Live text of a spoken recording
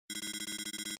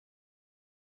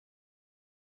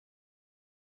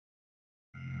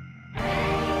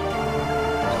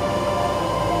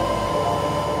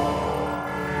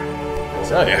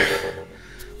tell ya,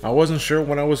 I wasn't sure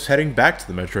when I was heading back to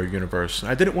the Metroid universe.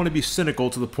 I didn't want to be cynical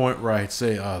to the point where I'd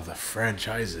say, oh, the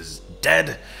franchise is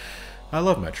dead. I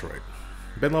love Metroid.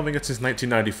 Been loving it since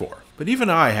 1994. But even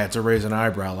I had to raise an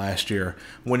eyebrow last year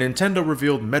when Nintendo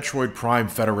revealed Metroid Prime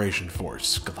Federation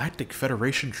Force. Galactic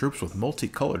Federation troops with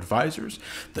multicolored visors,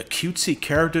 the cutesy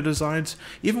character designs.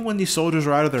 Even when these soldiers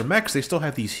are out of their mechs, they still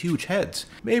have these huge heads.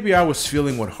 Maybe I was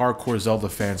feeling what hardcore Zelda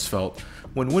fans felt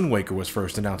when Wind Waker was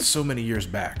first announced so many years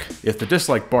back. If the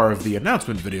dislike bar of the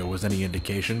announcement video was any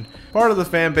indication, part of the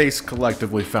fanbase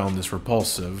collectively found this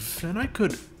repulsive, and I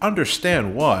could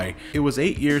understand why. It was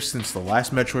 8 years since the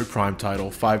last Metroid Prime title,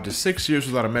 5 to 6 years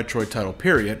without a Metroid title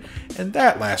period, and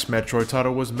that last Metroid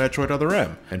title was Metroid Other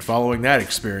M. And following that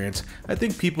experience, I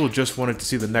think people just wanted to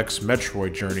see the next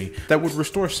Metroid journey that would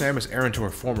restore Samus Aran to her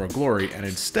former glory, and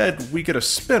instead we get a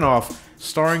spin-off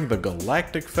starring the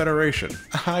Galactic Federation.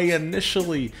 I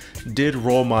initially did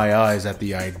roll my eyes at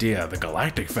the idea. The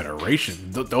Galactic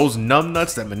Federation? Those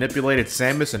numbnuts that manipulated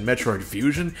Samus and Metroid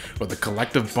Fusion with a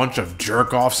collective bunch of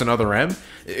jerk-offs and Other M?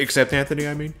 Except Anthony,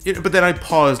 I mean. But then I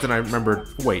paused and I remembered,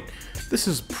 wait, this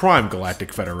is Prime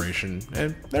Galactic Federation,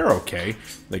 and they're okay.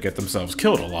 They get themselves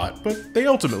killed a lot, but they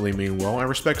ultimately mean well. I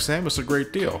respect Samus a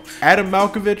great deal. Adam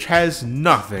Malkovich has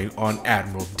nothing on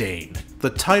Admiral Dane. The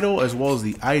title, as well as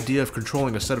the idea of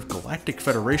controlling a set of Galactic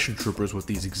Federation troopers with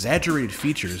these exaggerated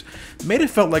features, made it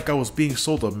felt like I was being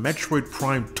sold a Metroid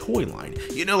Prime toy line.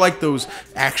 You know, like those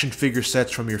action figure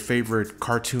sets from your favorite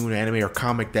cartoon, anime, or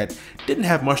comic that didn't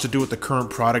have much to do with the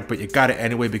current product, but you got it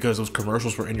anyway because those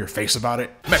commercials were in your face about it?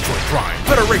 Metroid Prime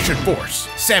Federation Force.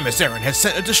 Samus Aran has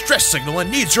sent a distress signal and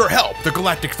needs your help. The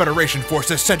Galactic Federation Force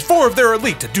has sent 4 of their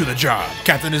elite to do the job.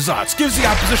 Captain Azatz gives the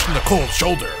opposition the cold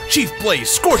shoulder. Chief Blaze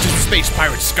scorches the space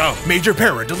pirate scum. Major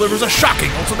Para delivers a shocking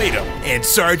ultimatum. And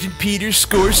Sergeant Peter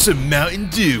scores some Mountain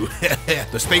Dew.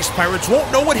 The space pirates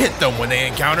won't know what hit them when they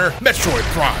encounter Metroid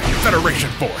Prime Federation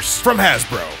Force from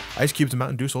Hasbro. Ice Cubes and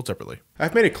Mountain Dew sold separately.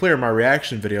 I've made it clear in my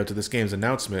reaction video to this game's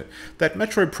announcement that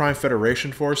Metroid Prime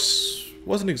Federation Force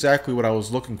wasn't exactly what I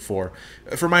was looking for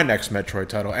my next Metroid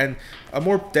title, and a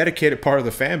more dedicated part of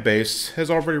the fan base has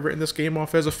already written this game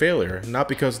off as a failure, not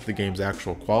because of the game's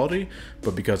actual quality,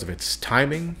 but because of its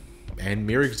timing and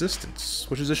mere existence,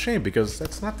 which is a shame because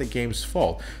that's not the game's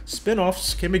fault.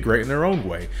 Spin-offs can be great in their own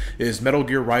way. Is Metal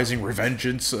Gear Rising: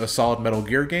 Revengeance a solid Metal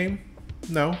Gear game?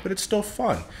 No, but it's still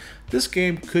fun. This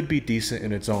game could be decent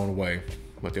in its own way,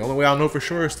 but the only way I'll know for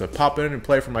sure is to pop in and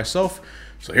play for myself,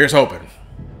 so here's hoping.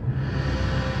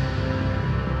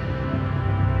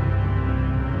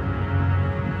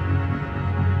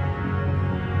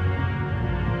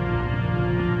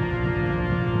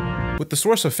 With the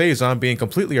source of Phazon being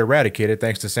completely eradicated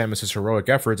thanks to Samus' heroic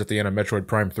efforts at the end of Metroid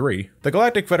Prime 3, the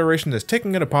Galactic Federation is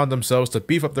taking it upon themselves to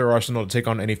beef up their arsenal to take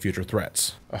on any future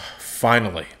threats.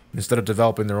 Finally. Instead of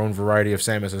developing their own variety of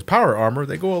Samus' power armor,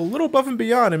 they go a little above and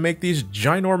beyond and make these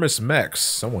ginormous mechs.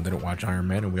 Someone didn't watch Iron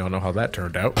Man, and we all know how that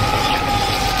turned out.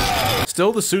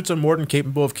 Still, the suits are more than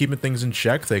capable of keeping things in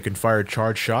check. They can fire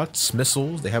charge shots,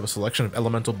 missiles, they have a selection of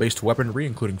elemental-based weaponry,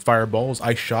 including fireballs,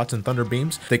 ice shots, and thunder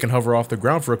beams. They can hover off the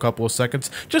ground for a couple of seconds.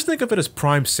 Just think of it as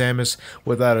Prime Samus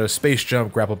without a space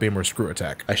jump, grapple beam, or screw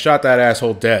attack. I shot that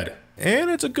asshole dead.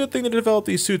 And it's a good thing to develop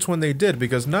these suits when they did,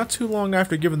 because not too long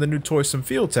after giving the new toys some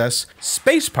field tests,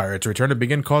 space pirates returned to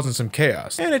begin causing some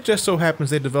chaos. And it just so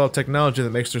happens they developed technology that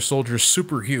makes their soldiers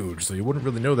super huge, so you wouldn't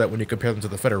really know that when you compare them to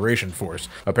the Federation Force.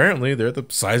 Apparently, they're the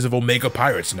size of Omega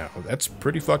Pirates now. That's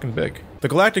pretty fucking big. The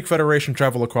Galactic Federation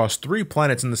travel across 3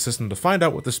 planets in the system to find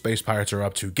out what the space pirates are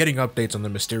up to, getting updates on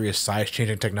their mysterious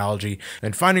size-changing technology,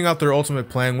 and finding out their ultimate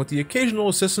plan with the occasional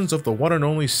assistance of the one and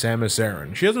only Samus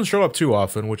Aran. She doesn't show up too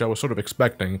often, which I was sort of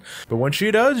expecting, but when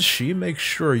she does, she makes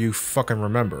sure you fucking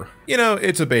remember. You know,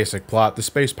 it's a basic plot. The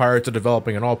space pirates are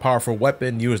developing an all-powerful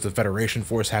weapon. You as the Federation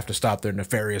Force have to stop their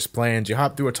nefarious plans. You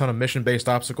hop through a ton of mission-based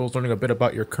obstacles, learning a bit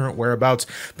about your current whereabouts,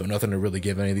 though nothing to really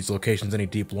give any of these locations any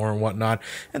deep lore and whatnot.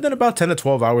 And then about 10 to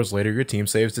 12 hours later, your team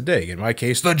saves the day. In my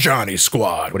case, the Johnny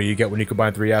Squad. What do you get when you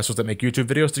combine 3 assholes that make YouTube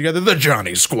videos together? The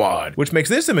Johnny Squad. Which makes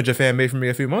this image a fan made for me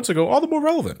a few months ago all the more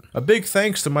relevant. A big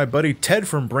thanks to my buddy Ted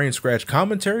from BrainScratch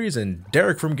Commentaries and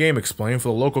Derek from GameXplain for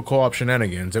the local co-op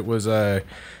shenanigans. It was,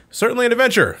 certainly an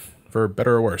adventure, for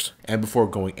better or worse. And before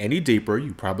going any deeper,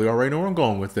 you probably already know where I'm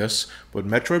going with this, but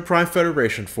Metroid Prime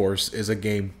Federation Force is a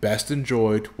game best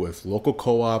enjoyed with local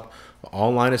co-op,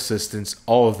 online assistance,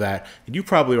 all of that, and you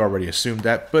probably already assumed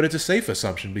that, but it's a safe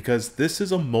assumption because this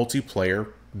is a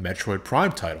multiplayer Metroid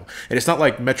Prime title. And it's not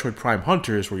like Metroid Prime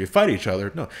Hunters where you fight each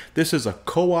other. No, this is a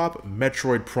co-op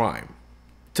Metroid Prime.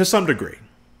 To some degree.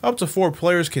 Up to 4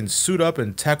 players can suit up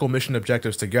and tackle mission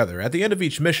objectives together. At the end of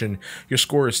each mission, your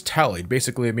score is tallied.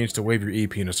 Basically, it means to wave your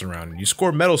E-penis around. And you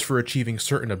score medals for achieving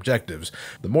certain objectives.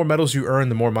 The more medals you earn,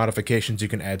 the more modifications you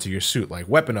can add to your suit, like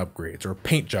weapon upgrades or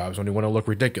paint jobs when you want to look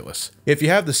ridiculous. If you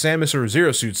have the Samus or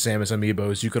Zero Suit Samus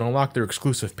amiibos, you can unlock their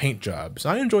exclusive paint jobs.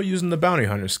 I enjoy using the Bounty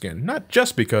Hunter skin, not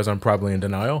just because I'm probably in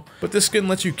denial, but this skin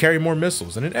lets you carry more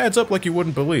missiles, and it adds up like you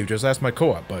wouldn't believe. Just ask my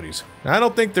co-op buddies. Now, I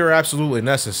don't think they're absolutely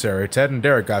necessary. Ted and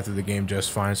Derek got through the game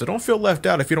just fine, so don't feel left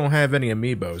out if you don't have any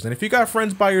amiibos. And if you got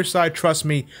friends by your side, trust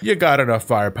me, you got enough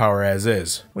firepower as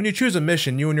is. When you choose a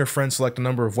mission, you and your friends select a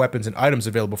number of weapons and items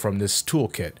available from this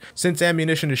toolkit. Since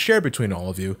ammunition is shared between all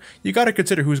of you, you gotta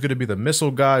consider who's gonna be the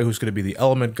missile guy, who's gonna be the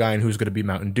element guy, and who's gonna be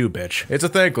Mountain Dew bitch. It's a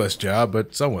thankless job,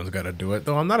 but someone's gotta do it,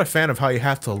 though I'm not a fan of how you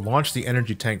have to launch the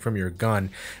energy tank from your gun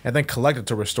and then collect it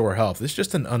to restore health. It's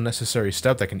just an unnecessary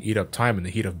step that can eat up time in the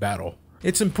heat of battle.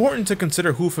 It's important to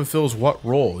consider who fulfills what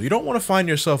role. You don't want to find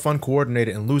yourself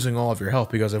uncoordinated and losing all of your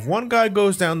health, because if one guy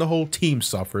goes down, the whole team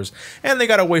suffers, and they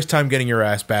gotta waste time getting your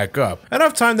ass back up.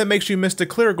 Enough time that makes you miss the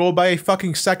clear goal by a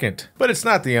fucking second. But it's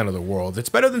not the end of the world. It's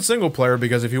better than single player,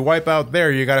 because if you wipe out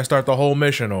there, you gotta start the whole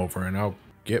mission over, and I'll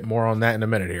get more on that in a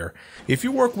minute here. If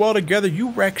you work well together,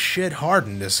 you wreck shit hard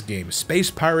in this game.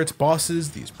 Space pirates,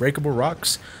 bosses, these breakable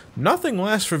rocks. Nothing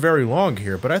lasts for very long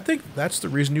here, but I think that's the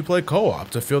reason you play co-op,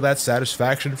 to feel that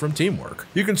satisfaction from teamwork.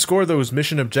 You can score those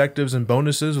mission objectives and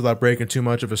bonuses without breaking too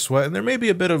much of a sweat, and there may be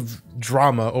a bit of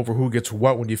drama over who gets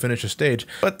what when you finish a stage,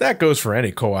 but that goes for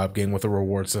any co-op game with a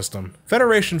reward system.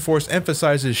 Federation Force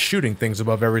emphasizes shooting things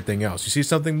above everything else. You see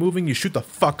something moving, you shoot the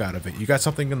fuck out of it. You got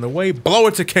something in the way, blow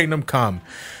it to Kingdom Come.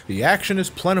 The action is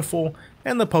plentiful,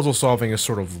 and the puzzle solving is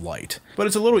sort of light. But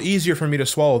it's a little easier for me to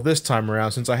swallow this time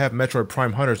around since I have Metroid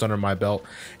Prime Hunters under my belt,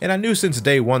 and I knew since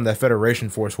day one that Federation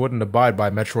Force wouldn't abide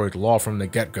by Metroid law from the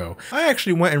get-go. I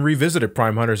actually went and revisited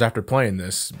Prime Hunters after playing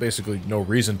this. Basically no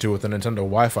reason to with the Nintendo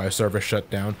Wi-Fi service shut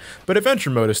down, but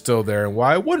Adventure Mode is still there, and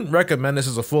while I wouldn't recommend this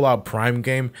as a full-out Prime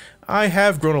game, I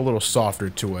have grown a little softer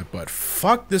to it, but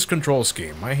fuck this control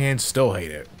scheme, my hands still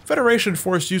hate it. Federation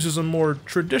Force uses a more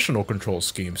traditional control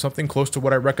scheme, something close to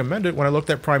what I recommended when I looked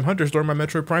at Prime Hunters during my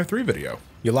Metroid Prime 3 video.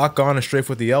 You lock on and strafe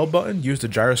with the L button, use the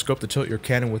gyroscope to tilt your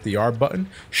cannon with the R button,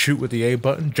 shoot with the A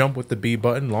button, jump with the B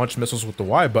button, launch missiles with the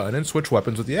Y button, and switch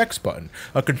weapons with the X button.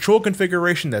 A control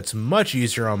configuration that's much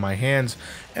easier on my hands,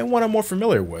 and one I'm more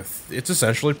familiar with. It's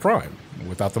essentially Prime,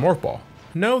 without the Morph Ball.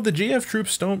 No, the GF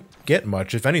troops don't get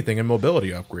much, if anything, in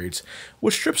mobility upgrades,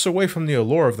 which strips away from the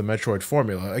allure of the Metroid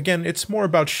formula. Again, it's more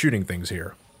about shooting things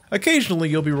here. Occasionally,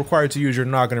 you'll be required to use your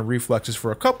noggin and reflexes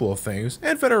for a couple of things,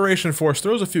 and Federation Force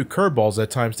throws a few curveballs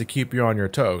at times to keep you on your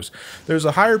toes. There's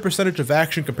a higher percentage of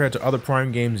action compared to other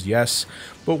Prime games, yes,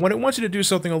 but when it wants you to do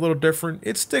something a little different,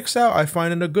 it sticks out, I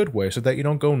find, in a good way so that you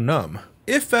don't go numb.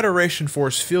 If Federation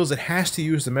Force feels it has to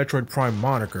use the Metroid Prime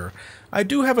moniker, I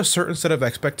do have a certain set of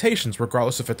expectations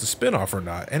regardless if it's a spin-off or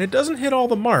not, and it doesn't hit all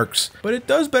the marks, but it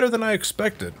does better than I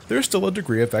expected. There's still a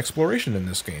degree of exploration in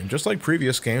this game. Just like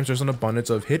previous games, there's an abundance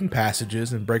of hidden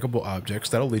passages and breakable objects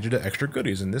that'll lead you to extra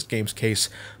goodies, in this game's case,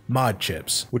 mod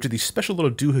chips, which are these special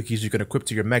little doohickeys you can equip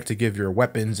to your mech to give your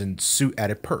weapons and suit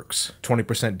added perks.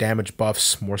 20% damage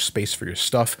buffs, more space for your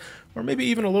stuff, or maybe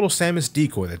even a little Samus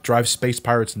decoy that drives space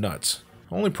pirates nuts.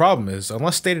 Only problem is,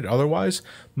 unless stated otherwise,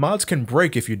 mods can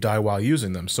break if you die while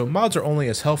using them, so mods are only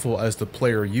as helpful as the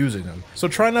player using them. So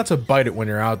try not to bite it when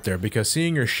you're out there, because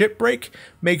seeing your ship break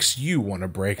makes you want to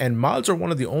break, and mods are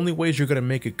one of the only ways you're going to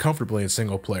make it comfortably in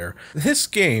single player. This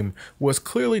game was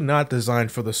clearly not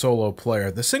designed for the solo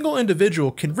player. The single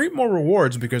individual can reap more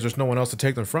rewards because there's no one else to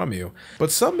take them from you,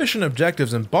 but some mission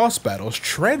objectives and boss battles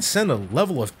transcend a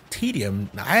level of tedium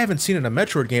I haven't seen in a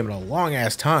Metroid game in a long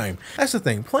ass time. That's the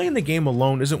thing, playing the game alone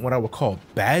isn't what I would call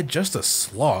bad, just a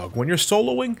slog. When you're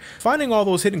soloing, finding all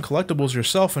those hidden collectibles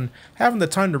yourself and having the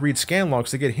time to read scan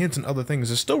logs to get hints and other things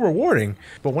is still rewarding,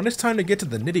 but when it's time to get to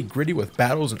the nitty gritty with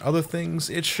battles and other things,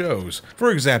 it shows.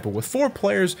 For example, with 4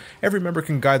 players, every member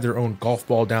can guide their own golf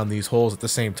ball down these holes at the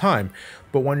same time,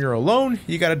 but when you're alone,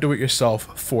 you gotta do it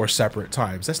yourself 4 separate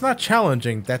times. That's not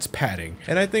challenging, that's padding,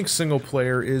 and I think single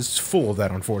player is full of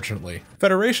that, unfortunately.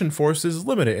 Federation Force is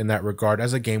limited in that regard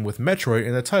as a game with Metroid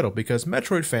in the title, because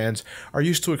Metroid fans are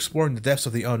used to exploring the depths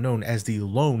of the unknown as the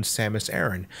lone Samus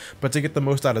Aran. But to get the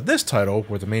most out of this title,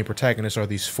 where the main protagonists are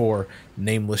these 4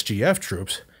 nameless GF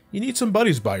troops, You need some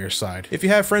buddies by your side. If you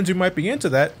have friends who might be into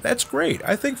that, that's great.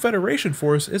 I think Federation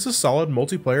Force is a solid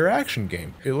multiplayer action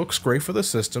game. It looks great for the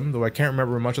system, though I can't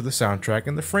remember much of the soundtrack,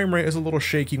 and the frame rate is a little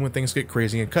shaky when things get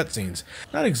crazy in cutscenes.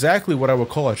 Not exactly what I would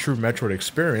call a true Metroid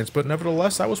experience, but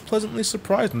nevertheless I was pleasantly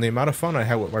surprised in the amount of fun I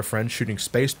had with my friends shooting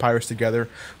space pirates together,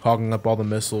 hogging up all the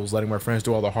missiles, letting my friends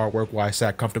do all the hard work while I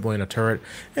sat comfortably in a turret,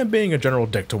 and being a general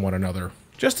dick to one another.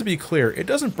 Just to be clear, it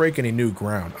doesn't break any new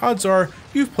ground. Odds are,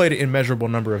 you've played an immeasurable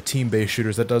number of team-based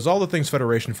shooters that does all the things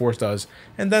Federation Force does,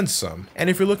 and then some. And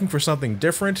if you're looking for something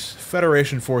different,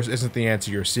 Federation Force isn't the answer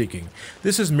you're seeking.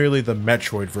 This is merely the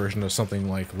Metroid version of something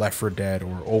like Left 4 Dead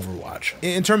or Overwatch.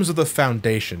 In terms of the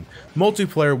foundation,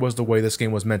 multiplayer was the way this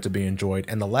game was meant to be enjoyed,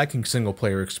 and the lacking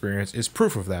single-player experience is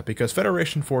proof of that, because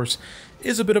Federation Force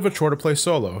is a bit of a chore to play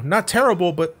solo. Not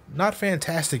terrible, but not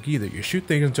fantastic either. You shoot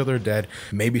things until they're dead,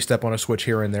 maybe step on a switch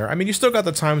here and there. I mean, you still got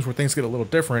the times where things get a little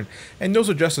different, and those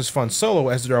are just as fun solo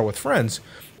as they are with friends,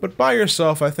 but by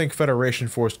yourself, I think Federation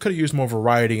Force could have used more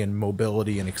variety and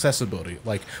mobility and accessibility,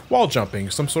 like wall jumping,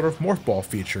 some sort of morph ball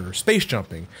feature, space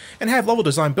jumping, and have level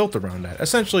design built around that.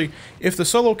 Essentially, if the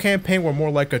solo campaign were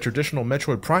more like a traditional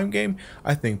Metroid Prime game,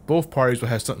 I think both parties would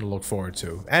have something to look forward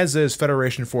to. As is,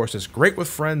 Federation Force is great with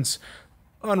friends,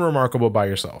 unremarkable by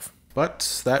yourself.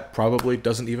 But that probably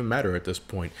doesn't even matter at this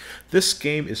point. This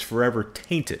game is forever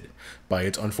tainted by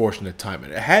its unfortunate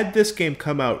timing. Had this game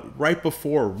come out right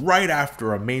before, right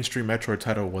after a mainstream Metroid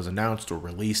title was announced or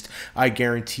released, I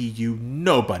guarantee you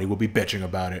nobody will be bitching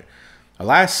about it.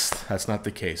 Alas, that's not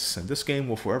the case, and this game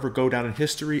will forever go down in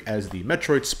history as the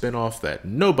Metroid spin-off that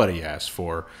nobody asked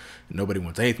for, and nobody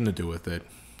wants anything to do with it.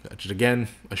 Which is, again,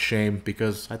 a shame,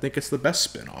 because I think it's the best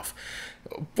spin-off.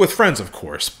 With friends, of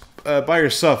course. By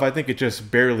yourself, I think it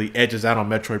just barely edges out on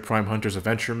Metroid Prime Hunter's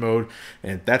Adventure Mode,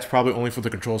 and that's probably only for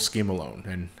the control scheme alone,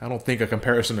 and I don't think a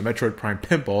comparison to Metroid Prime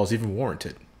Pinball is even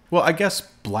warranted. Well, I guess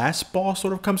Blast Ball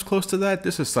sort of comes close to that.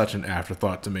 This is such an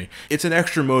afterthought to me. It's an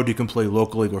extra mode you can play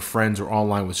locally with friends or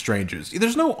online with strangers.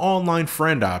 There's no online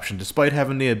friend option, despite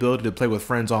having the ability to play with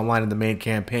friends online in the main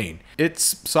campaign.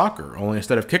 It's soccer, only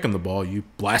instead of kicking the ball, you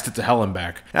blast it to hell and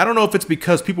back. I don't know if it's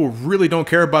because people really don't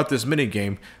care about this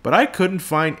minigame, but I couldn't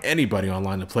find anybody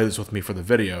online to play this with me for the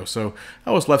video, so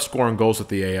I was left scoring goals with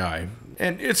the AI.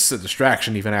 And it's a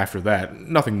distraction even after that,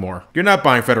 nothing more. You're not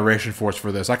buying Federation Force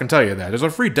for this, I can tell you that. There's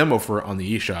a free demo for it on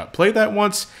the eShop. Play that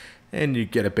once, and you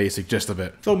get a basic gist of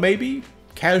it. So maybe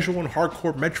casual and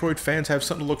hardcore Metroid fans have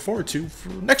something to look forward to for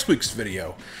next week's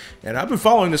video. And I've been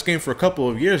following this game for a couple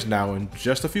of years now, and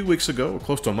just a few weeks ago, or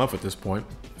close to a month at this point,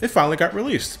 it finally got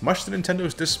released, much to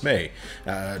Nintendo's dismay.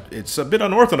 It's a bit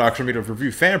unorthodox for me to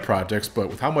review fan projects, but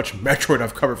with how much Metroid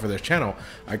I've covered for this channel,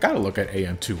 I gotta look at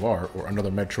AM2R, or another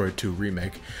Metroid 2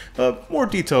 remake. More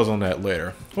details on that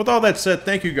later. With all that said,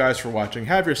 thank you guys for watching,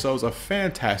 have yourselves a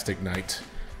fantastic night,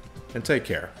 and take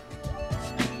care.